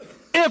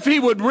he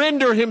would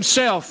render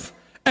himself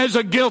as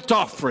a guilt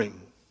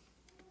offering.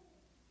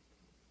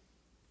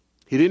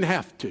 He didn't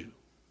have to.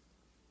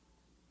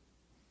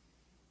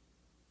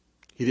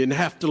 He didn't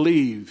have to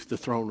leave the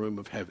throne room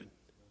of heaven.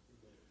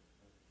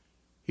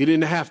 He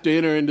didn't have to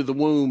enter into the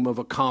womb of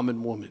a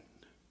common woman.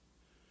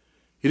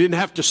 He didn't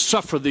have to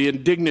suffer the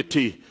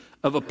indignity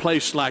of a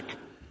place like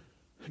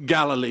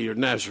Galilee or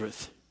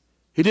Nazareth.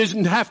 He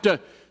didn't have to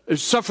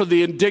suffer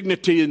the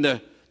indignity and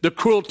the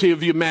cruelty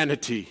of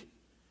humanity.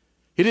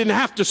 He didn't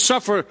have to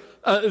suffer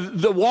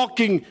the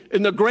walking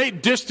in the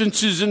great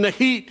distances in the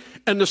heat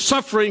and the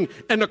suffering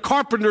and the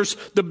carpenters,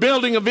 the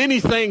building of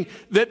anything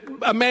that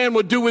a man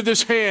would do with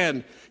his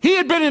hand. He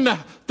had been in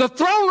the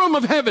throne room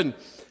of heaven.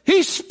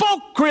 He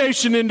spoke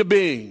creation into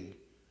being.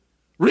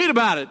 Read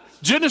about it.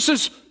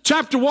 Genesis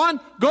chapter 1.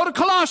 Go to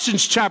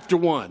Colossians chapter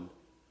 1.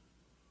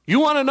 You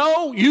want to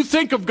know? You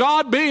think of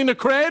God being the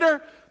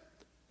creator?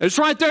 It's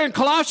right there in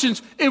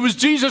Colossians. It was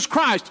Jesus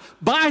Christ.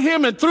 By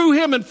him and through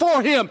him and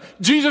for him,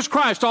 Jesus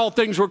Christ, all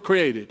things were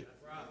created.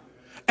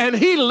 And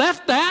he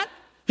left that.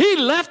 He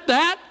left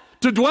that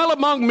to dwell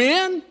among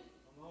men.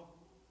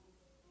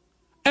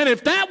 And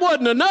if that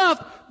wasn't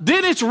enough,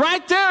 then it's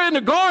right there in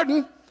the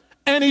garden.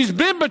 And he's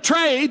been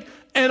betrayed.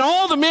 And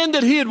all the men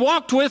that he had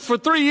walked with for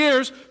 3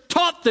 years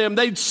taught them.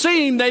 They'd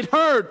seen, they'd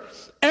heard.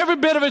 Every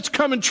bit of it's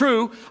coming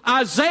true.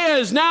 Isaiah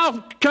is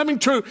now coming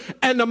true.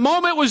 And the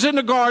moment was in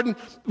the garden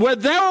where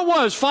there it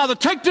was, Father,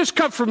 take this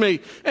cup from me.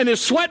 And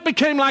his sweat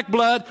became like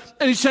blood.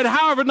 And he said,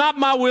 however, not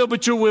my will,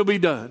 but your will be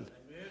done.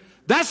 Amen.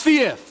 That's the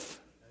if.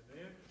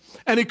 Amen.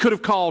 And he could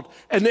have called.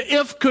 And the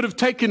if could have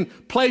taken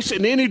place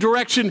in any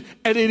direction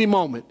at any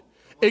moment.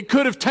 It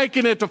could have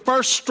taken at the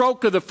first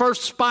stroke of the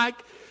first spike.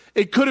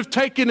 It could have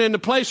taken in the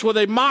place where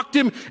they mocked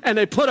him and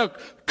they put a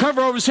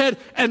cover over his head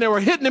and they were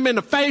hitting him in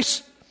the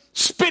face,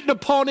 spitting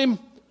upon him.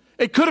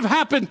 It could have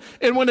happened,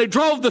 and when they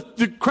drove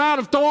the crown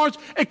of thorns,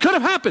 it could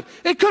have happened.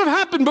 It could have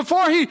happened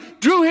before he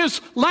drew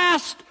his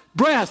last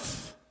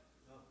breath.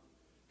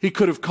 He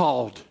could have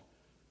called.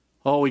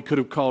 Oh, he could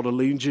have called a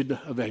legion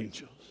of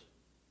angels.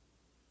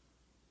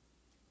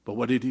 But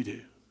what did he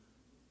do?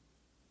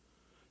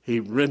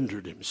 He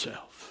rendered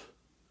himself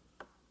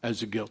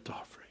as a guilt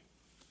offering.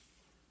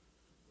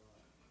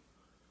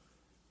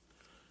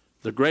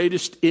 The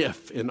greatest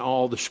if in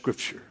all the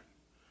scripture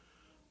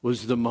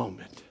was the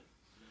moment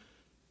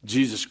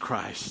Jesus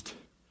Christ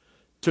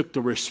took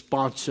the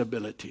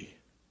responsibility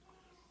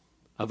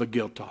of a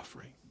guilt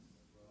offering.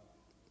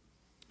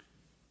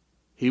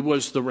 He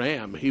was the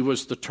ram. He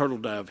was the turtle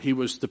dove. He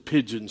was the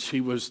pigeons. He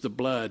was the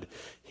blood.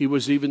 He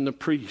was even the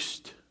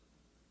priest.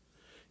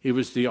 He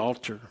was the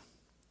altar.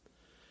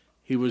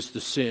 He was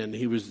the sin.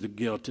 He was the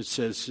guilt. It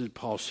says,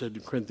 Paul said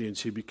in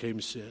Corinthians, he became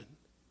sin.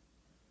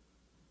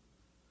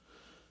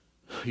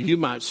 You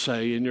might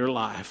say in your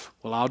life,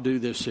 well, I'll do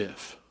this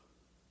if.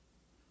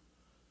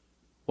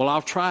 Well,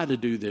 I'll try to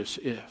do this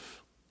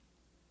if.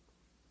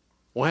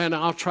 Well, Hannah,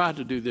 I'll try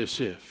to do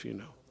this if,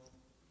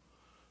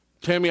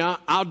 Tammy,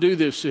 I'll do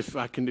this if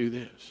I can do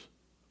this.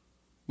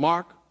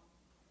 Mark,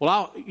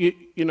 well,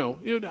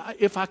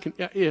 if I can,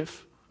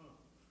 if.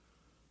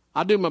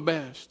 I'll do my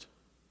best.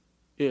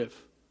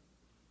 If.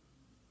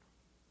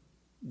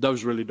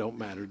 Those really don't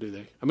matter, do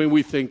they? I mean,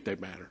 we think they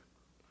matter.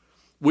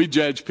 We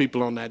judge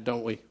people on that,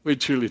 don't we? We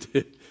truly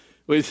do.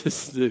 We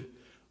just do.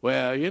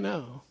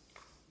 Well,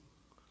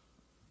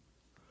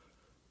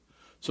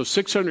 So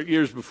 600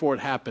 years before it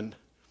happened,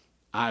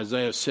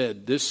 Isaiah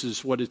said, this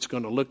is what it's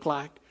going to look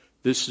like.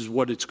 This is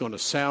what it's going to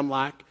sound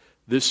like.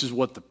 This is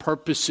what the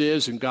purpose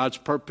is and God's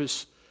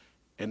purpose.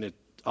 And it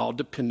all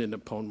dependent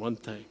upon one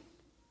thing.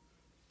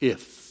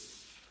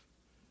 If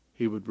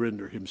he would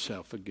render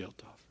himself a guilt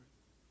offering.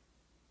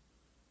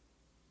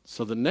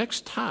 So the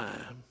next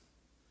time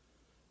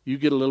you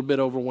get a little bit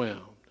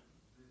overwhelmed.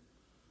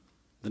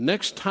 The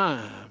next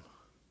time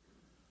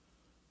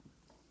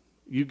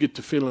you get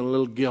to feeling a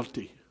little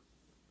guilty.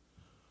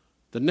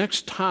 The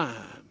next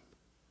time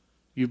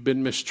you've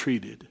been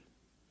mistreated.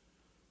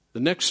 The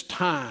next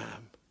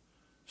time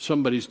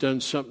somebody's done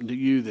something to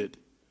you that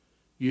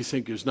you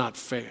think is not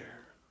fair.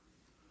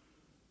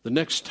 The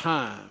next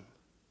time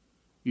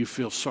you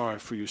feel sorry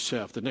for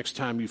yourself. The next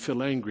time you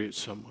feel angry at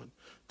someone.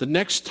 The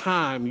next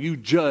time you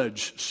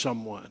judge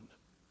someone.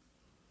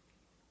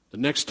 The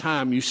next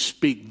time you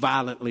speak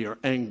violently or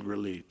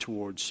angrily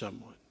towards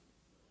someone.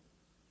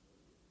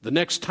 The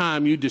next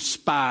time you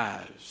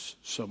despise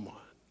someone.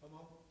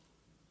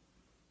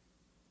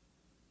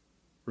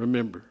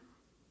 Remember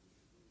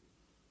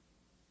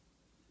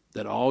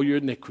that all your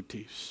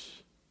iniquities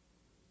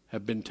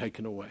have been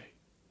taken away.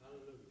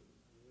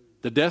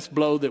 The death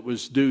blow that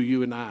was due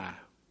you and I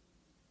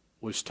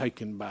was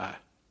taken by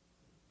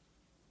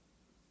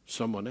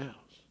someone else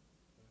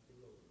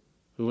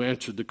who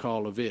answered the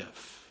call of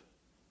if.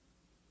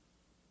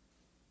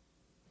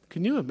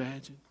 Can you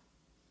imagine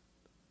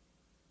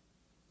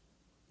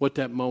what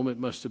that moment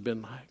must have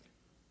been like?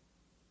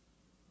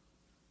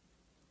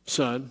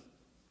 Son,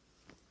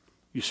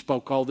 you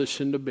spoke all this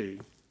into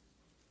being.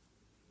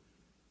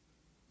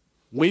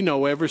 We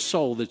know every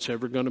soul that's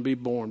ever going to be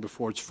born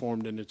before it's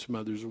formed in its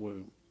mother's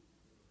womb.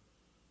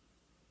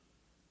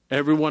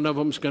 Every one of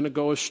them is going to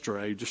go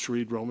astray. Just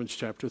read Romans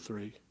chapter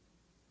 3.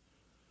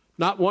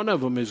 Not one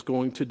of them is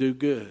going to do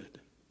good.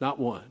 Not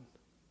one.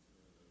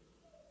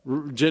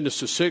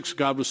 Genesis 6,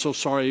 God was so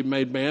sorry he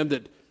made man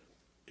that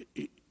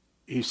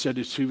he said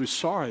he was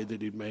sorry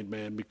that he'd made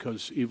man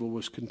because evil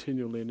was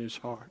continually in his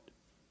heart.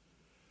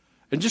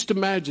 And just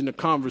imagine a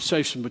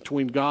conversation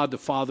between God the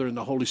Father and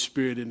the Holy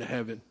Spirit in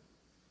heaven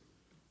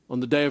on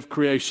the day of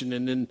creation,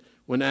 and then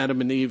when Adam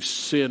and Eve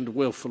sinned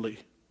willfully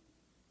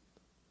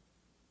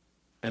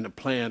and a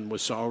plan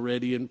was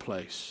already in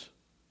place.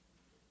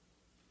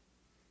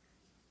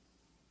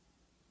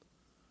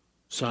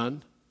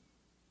 Son,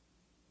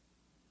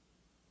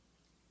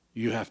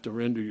 you have to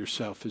render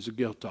yourself as a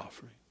guilt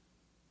offering.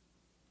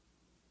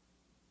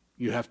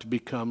 You have to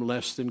become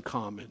less than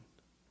common.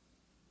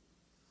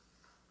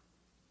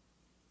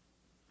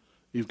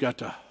 You've got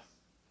to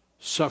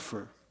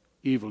suffer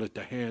evil at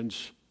the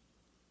hands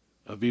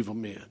of evil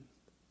men.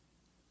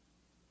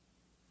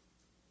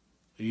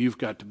 You've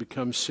got to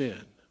become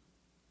sin.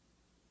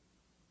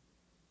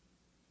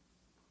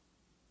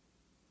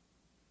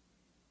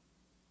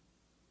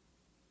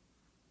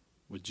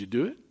 Would you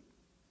do it?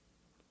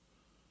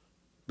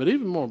 But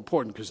even more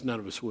important, because none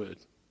of us would,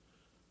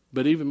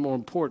 but even more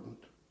important,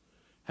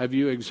 have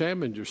you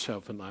examined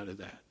yourself in light of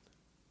that?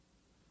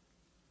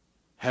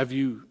 Have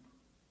you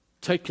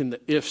taken the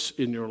ifs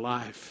in your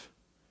life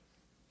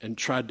and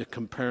tried to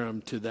compare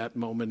them to that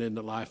moment in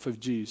the life of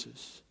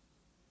Jesus?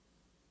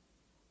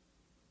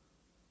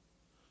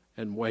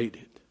 And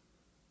waited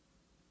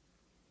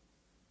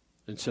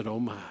and said, oh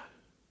my,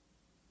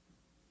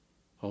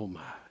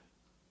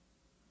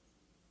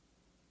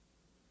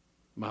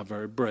 my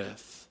very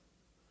breath,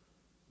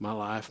 my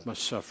life, my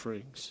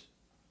sufferings,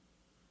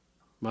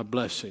 my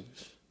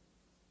blessings,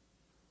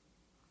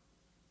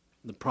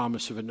 the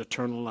promise of an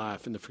eternal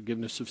life and the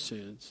forgiveness of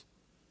sins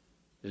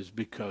is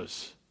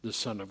because the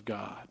Son of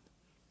God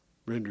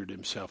rendered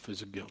himself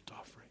as a guilt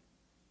offering.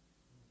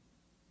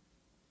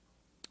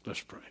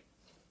 Let's pray.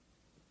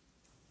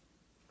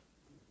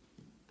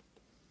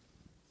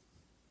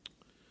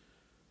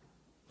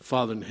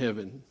 Father in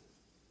heaven,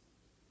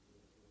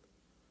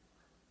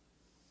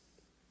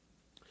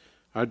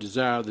 our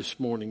desire this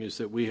morning is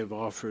that we have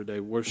offered a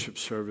worship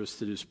service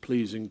that is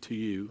pleasing to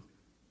you,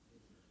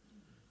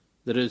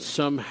 that is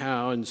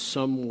somehow, in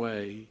some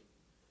way,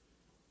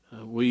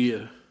 we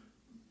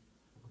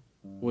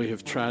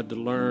have tried to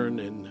learn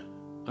and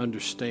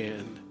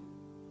understand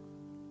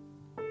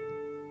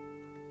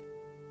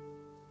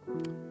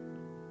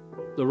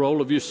the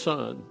role of your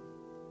Son.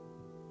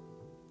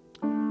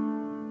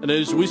 And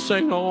as we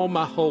sing, all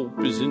my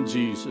hope is in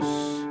Jesus.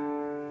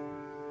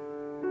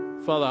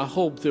 Father, I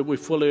hope that we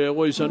fully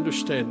always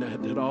understand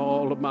that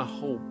all of my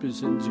hope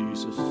is in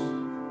Jesus.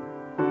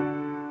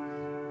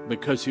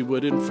 Because he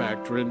would, in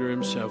fact, render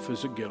himself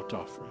as a guilt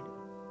offering.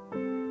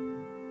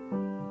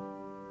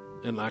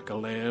 And like a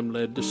lamb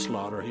led to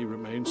slaughter, he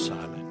remained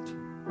silent.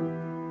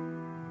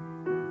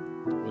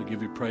 We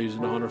give you praise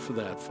and honor for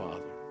that,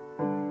 Father.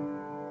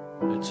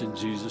 It's in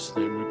Jesus'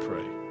 name we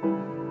pray.